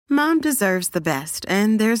Mom deserves the best,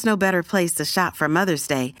 and there's no better place to shop for Mother's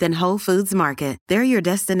Day than Whole Foods Market. They're your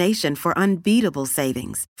destination for unbeatable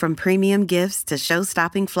savings, from premium gifts to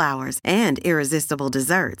show-stopping flowers and irresistible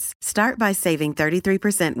desserts. Start by saving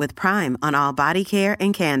 33% with Prime on all body care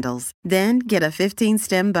and candles. Then get a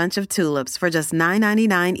 15-stem bunch of tulips for just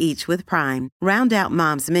 $9.99 each with Prime. Round out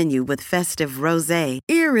Mom's menu with festive rosé,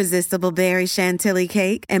 irresistible berry chantilly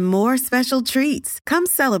cake, and more special treats. Come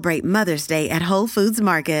celebrate Mother's Day at Whole Foods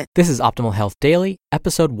Market. This is Optimal Health Daily,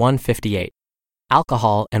 episode 158,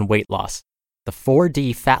 Alcohol and Weight Loss, the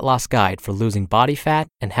 4D Fat Loss Guide for Losing Body Fat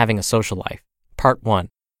and Having a Social Life, Part 1,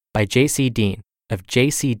 by J.C. Dean of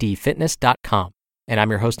jcdfitness.com. And I'm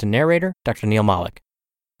your host and narrator, Dr. Neil Malik.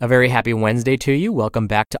 A very happy Wednesday to you. Welcome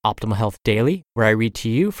back to Optimal Health Daily, where I read to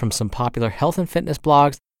you from some popular health and fitness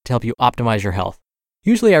blogs to help you optimize your health.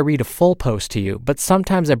 Usually I read a full post to you, but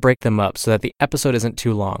sometimes I break them up so that the episode isn't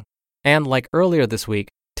too long. And like earlier this week,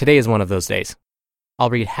 today is one of those days. I'll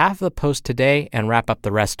read half of the post today and wrap up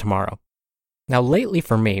the rest tomorrow. Now, lately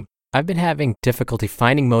for me, I've been having difficulty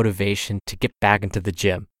finding motivation to get back into the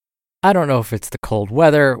gym. I don't know if it's the cold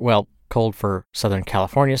weather, well, cold for Southern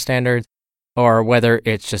California standards, or whether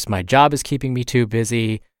it's just my job is keeping me too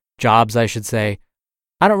busy, jobs I should say.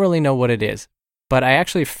 I don't really know what it is, but I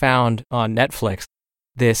actually found on Netflix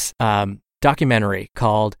this documentary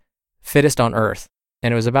called Fittest on Earth,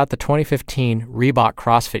 and it was about the 2015 Reebok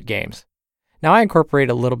CrossFit Games. Now, I incorporate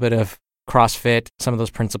a little bit of CrossFit, some of those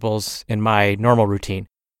principles in my normal routine,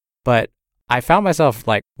 but I found myself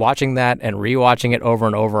like watching that and rewatching it over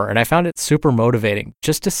and over, and I found it super motivating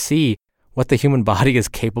just to see what the human body is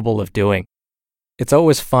capable of doing. It's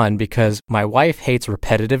always fun because my wife hates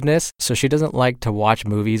repetitiveness, so she doesn't like to watch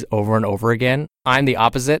movies over and over again. I'm the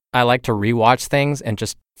opposite. I like to rewatch things and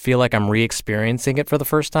just feel like I'm re-experiencing it for the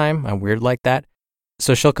first time. I'm weird like that.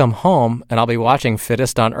 So she'll come home and I'll be watching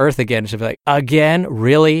Fittest on Earth again. She'll be like, again?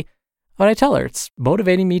 Really? But I tell her it's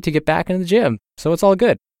motivating me to get back into the gym, so it's all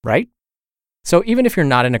good, right? So even if you're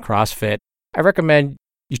not into CrossFit, I recommend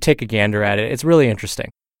you take a gander at it. It's really interesting.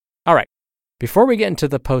 All right. Before we get into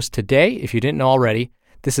the post today, if you didn't know already,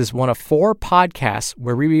 this is one of 4 podcasts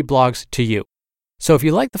where we read blogs to you. So if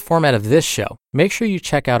you like the format of this show, make sure you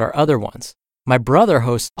check out our other ones. My brother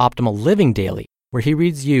hosts Optimal Living Daily, where he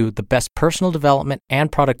reads you the best personal development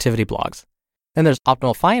and productivity blogs. Then there's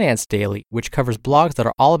Optimal Finance Daily, which covers blogs that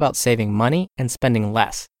are all about saving money and spending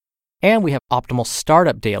less. And we have Optimal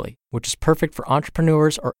Startup Daily, which is perfect for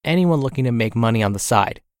entrepreneurs or anyone looking to make money on the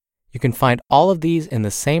side. You can find all of these in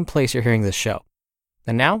the same place you're hearing this show.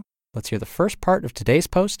 And now, let's hear the first part of today's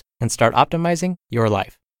post and start optimizing your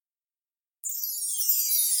life.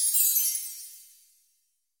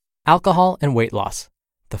 Alcohol and Weight Loss,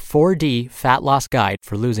 the 4D Fat Loss Guide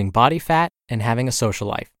for Losing Body Fat and Having a Social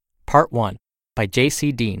Life, Part 1, by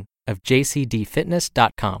J.C. Dean of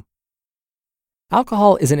jcdfitness.com.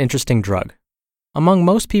 Alcohol is an interesting drug. Among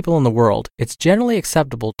most people in the world, it's generally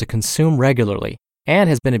acceptable to consume regularly and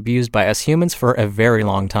has been abused by us humans for a very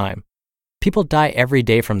long time. People die every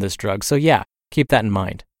day from this drug, so yeah, keep that in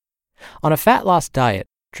mind. On a fat loss diet,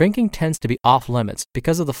 drinking tends to be off limits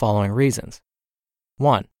because of the following reasons.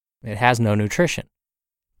 1. It has no nutrition.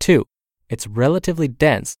 2. It's relatively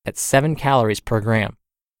dense at 7 calories per gram.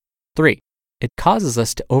 3. It causes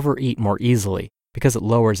us to overeat more easily because it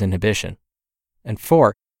lowers inhibition. And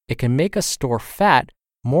 4. It can make us store fat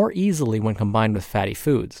more easily when combined with fatty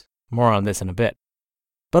foods. More on this in a bit.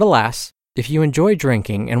 But alas, if you enjoy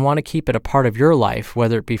drinking and want to keep it a part of your life,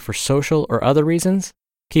 whether it be for social or other reasons,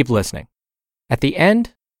 keep listening. At the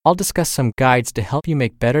end, I'll discuss some guides to help you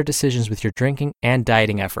make better decisions with your drinking and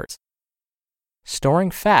dieting efforts. Storing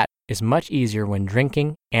fat is much easier when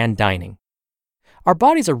drinking and dining. Our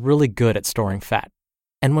bodies are really good at storing fat,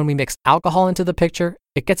 and when we mix alcohol into the picture,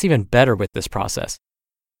 it gets even better with this process.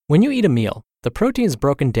 When you eat a meal, the protein is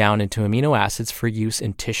broken down into amino acids for use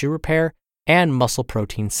in tissue repair and muscle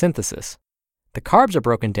protein synthesis. The carbs are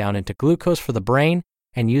broken down into glucose for the brain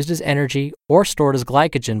and used as energy or stored as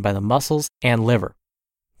glycogen by the muscles and liver.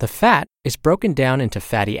 The fat is broken down into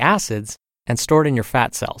fatty acids and stored in your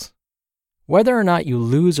fat cells. Whether or not you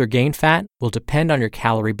lose or gain fat will depend on your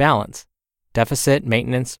calorie balance, deficit,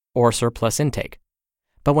 maintenance, or surplus intake.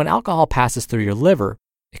 But when alcohol passes through your liver,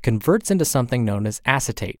 it converts into something known as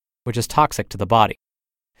acetate, which is toxic to the body.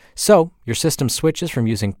 So, your system switches from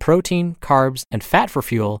using protein, carbs, and fat for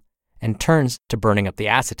fuel and turns to burning up the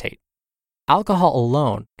acetate. Alcohol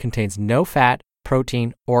alone contains no fat,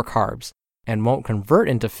 protein, or carbs and won't convert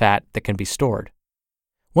into fat that can be stored.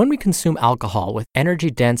 When we consume alcohol with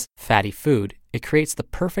energy-dense, fatty food, it creates the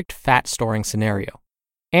perfect fat-storing scenario.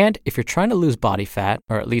 And if you're trying to lose body fat,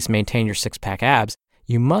 or at least maintain your six-pack abs,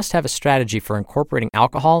 you must have a strategy for incorporating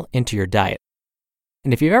alcohol into your diet.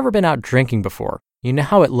 And if you've ever been out drinking before, you know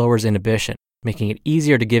how it lowers inhibition, making it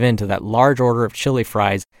easier to give in to that large order of chili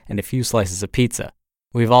fries and a few slices of pizza.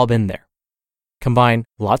 We've all been there. Combine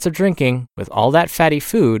lots of drinking with all that fatty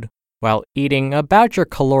food while eating about your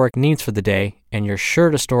caloric needs for the day, and you're sure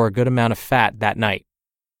to store a good amount of fat that night.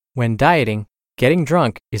 When dieting, getting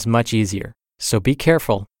drunk is much easier, so be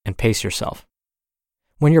careful and pace yourself.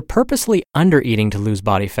 When you're purposely under-eating to lose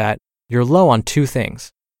body fat, you're low on two things.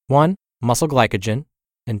 1, muscle glycogen,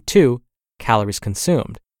 and 2, calories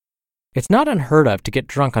consumed. It's not unheard of to get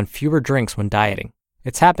drunk on fewer drinks when dieting.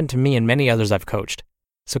 It's happened to me and many others I've coached.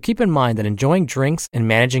 So keep in mind that enjoying drinks and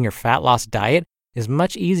managing your fat loss diet is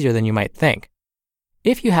much easier than you might think.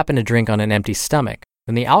 If you happen to drink on an empty stomach,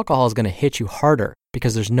 then the alcohol is going to hit you harder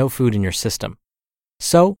because there's no food in your system.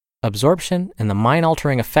 So, absorption and the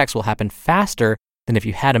mind-altering effects will happen faster than if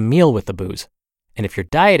you had a meal with the booze. And if you're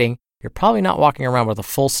dieting, you're probably not walking around with a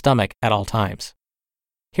full stomach at all times.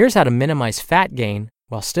 Here's how to minimize fat gain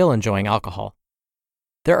while still enjoying alcohol.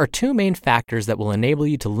 There are 2 main factors that will enable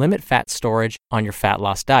you to limit fat storage on your fat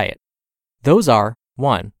loss diet. Those are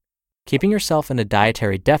 1, keeping yourself in a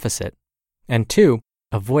dietary deficit, and 2,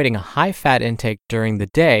 avoiding a high-fat intake during the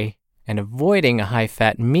day and avoiding a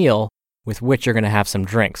high-fat meal with which you're going to have some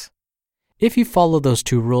drinks. If you follow those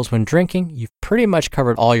 2 rules when drinking, you've pretty much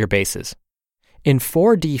covered all your bases. In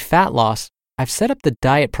 4D Fat Loss, I've set up the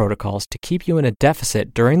diet protocols to keep you in a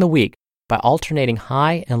deficit during the week by alternating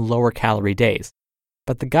high and lower calorie days.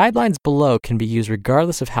 But the guidelines below can be used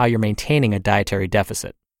regardless of how you're maintaining a dietary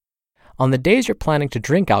deficit. On the days you're planning to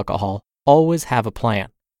drink alcohol, always have a plan.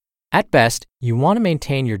 At best, you want to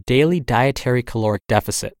maintain your daily dietary caloric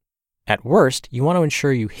deficit. At worst, you want to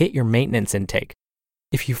ensure you hit your maintenance intake.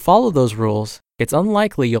 If you follow those rules, it's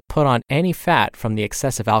unlikely you'll put on any fat from the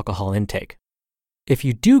excessive alcohol intake. If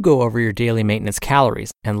you do go over your daily maintenance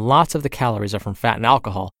calories, and lots of the calories are from fat and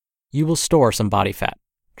alcohol, you will store some body fat.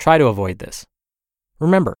 Try to avoid this.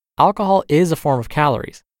 Remember, alcohol is a form of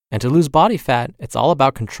calories, and to lose body fat, it's all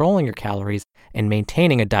about controlling your calories and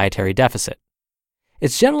maintaining a dietary deficit.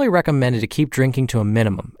 It's generally recommended to keep drinking to a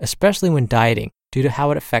minimum, especially when dieting, due to how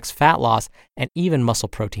it affects fat loss and even muscle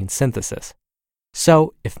protein synthesis.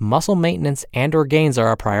 So, if muscle maintenance and/or gains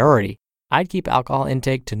are a priority, I'd keep alcohol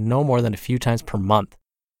intake to no more than a few times per month.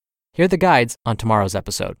 Here are the guides on tomorrow's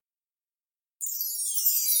episode.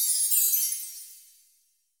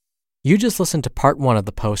 You just listened to part 1 of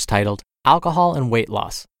the post titled Alcohol and Weight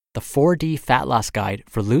Loss, the 4D Fat Loss Guide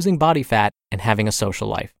for Losing Body Fat and Having a Social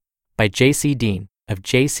Life by JC Dean of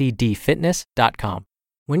jcdfitness.com.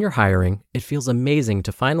 When you're hiring, it feels amazing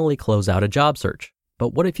to finally close out a job search.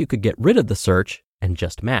 But what if you could get rid of the search and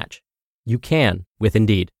just match? You can with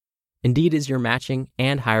Indeed. Indeed is your matching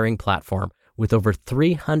and hiring platform with over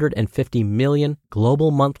 350 million global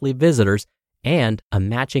monthly visitors and a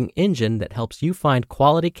matching engine that helps you find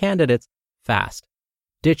quality candidates fast.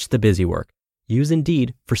 Ditch the busy work. Use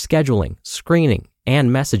Indeed for scheduling, screening,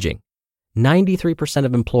 and messaging. 93%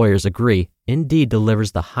 of employers agree Indeed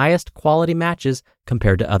delivers the highest quality matches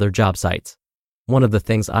compared to other job sites. One of the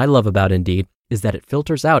things I love about Indeed is that it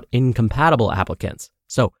filters out incompatible applicants.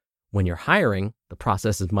 So when you're hiring, the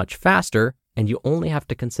process is much faster and you only have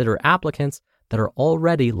to consider applicants that are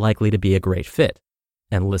already likely to be a great fit.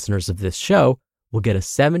 And listeners of this show will get a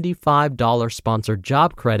 $75 sponsored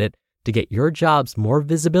job credit to get your jobs more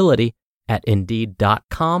visibility at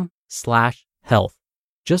Indeed.com/health.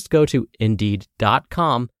 Just go to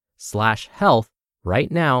Indeed.com/health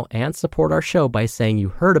right now and support our show by saying you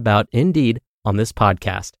heard about Indeed on this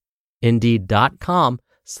podcast.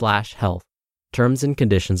 Indeed.com/health. Terms and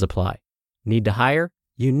conditions apply. Need to hire?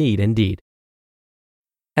 You need Indeed.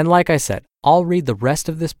 And like I said, I'll read the rest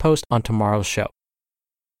of this post on tomorrow's show.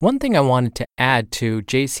 One thing I wanted to add to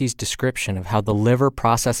JC's description of how the liver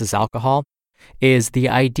processes alcohol is the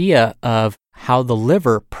idea of how the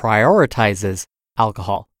liver prioritizes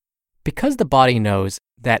alcohol. Because the body knows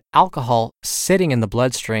that alcohol sitting in the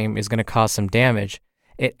bloodstream is going to cause some damage,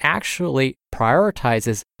 it actually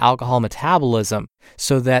prioritizes alcohol metabolism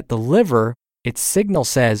so that the liver, its signal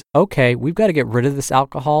says, okay, we've got to get rid of this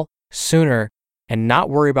alcohol sooner and not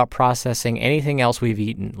worry about processing anything else we've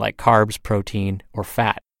eaten, like carbs, protein, or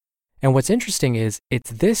fat. And what's interesting is it's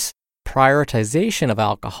this prioritization of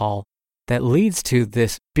alcohol that leads to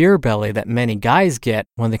this beer belly that many guys get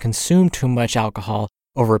when they consume too much alcohol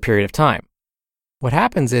over a period of time. What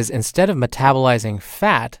happens is instead of metabolizing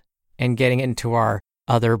fat and getting it into our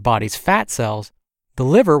other body's fat cells, the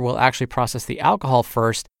liver will actually process the alcohol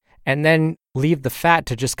first and then leave the fat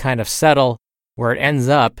to just kind of settle where it ends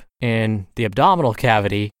up in the abdominal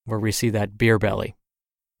cavity where we see that beer belly.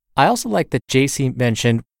 I also like that JC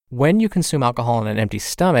mentioned when you consume alcohol on an empty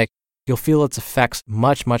stomach, you'll feel its effects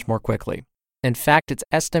much, much more quickly. In fact, it's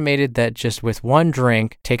estimated that just with one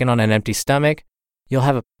drink taken on an empty stomach, you'll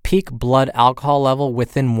have a peak blood alcohol level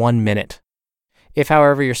within 1 minute. If,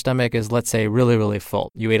 however, your stomach is, let's say, really, really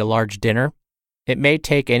full, you ate a large dinner, it may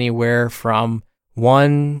take anywhere from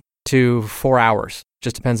 1 to 4 hours,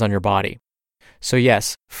 just depends on your body. So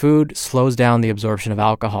yes, food slows down the absorption of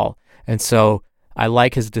alcohol. And so I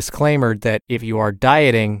like his disclaimer that if you are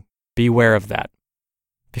dieting, beware of that.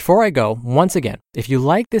 Before I go, once again, if you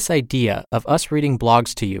like this idea of us reading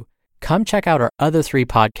blogs to you, come check out our other 3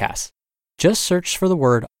 podcasts. Just search for the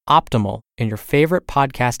word optimal in your favorite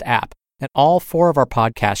podcast app, and all 4 of our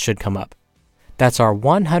podcasts should come up. That's our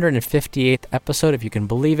 158th episode, if you can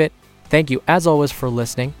believe it. Thank you, as always, for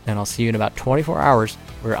listening, and I'll see you in about 24 hours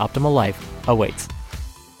where optimal life awaits.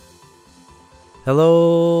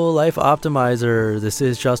 Hello, Life Optimizer. This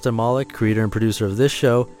is Justin Malik, creator and producer of this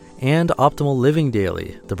show, and Optimal Living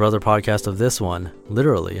Daily, the brother podcast of this one.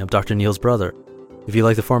 Literally, I'm Dr. Neil's brother. If you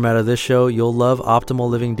like the format of this show, you'll love Optimal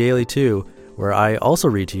Living Daily too, where I also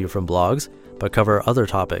read to you from blogs, but cover other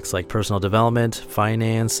topics like personal development,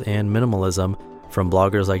 finance, and minimalism from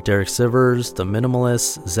bloggers like Derek Sivers, The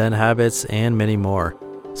Minimalists, Zen Habits, and many more.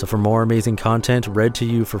 So for more amazing content read to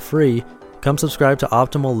you for free, come subscribe to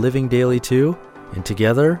Optimal Living Daily too, and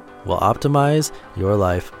together we'll optimize your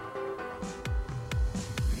life.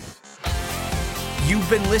 You've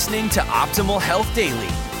been listening to Optimal Health Daily.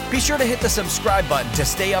 Be sure to hit the subscribe button to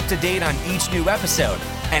stay up to date on each new episode,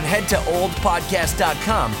 and head to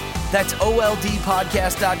oldpodcast.com. That's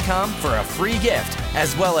oldpodcast.com for a free gift,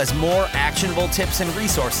 as well as more actionable tips and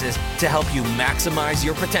resources to help you maximize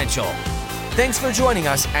your potential. Thanks for joining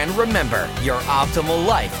us, and remember, your optimal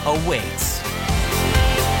life awaits.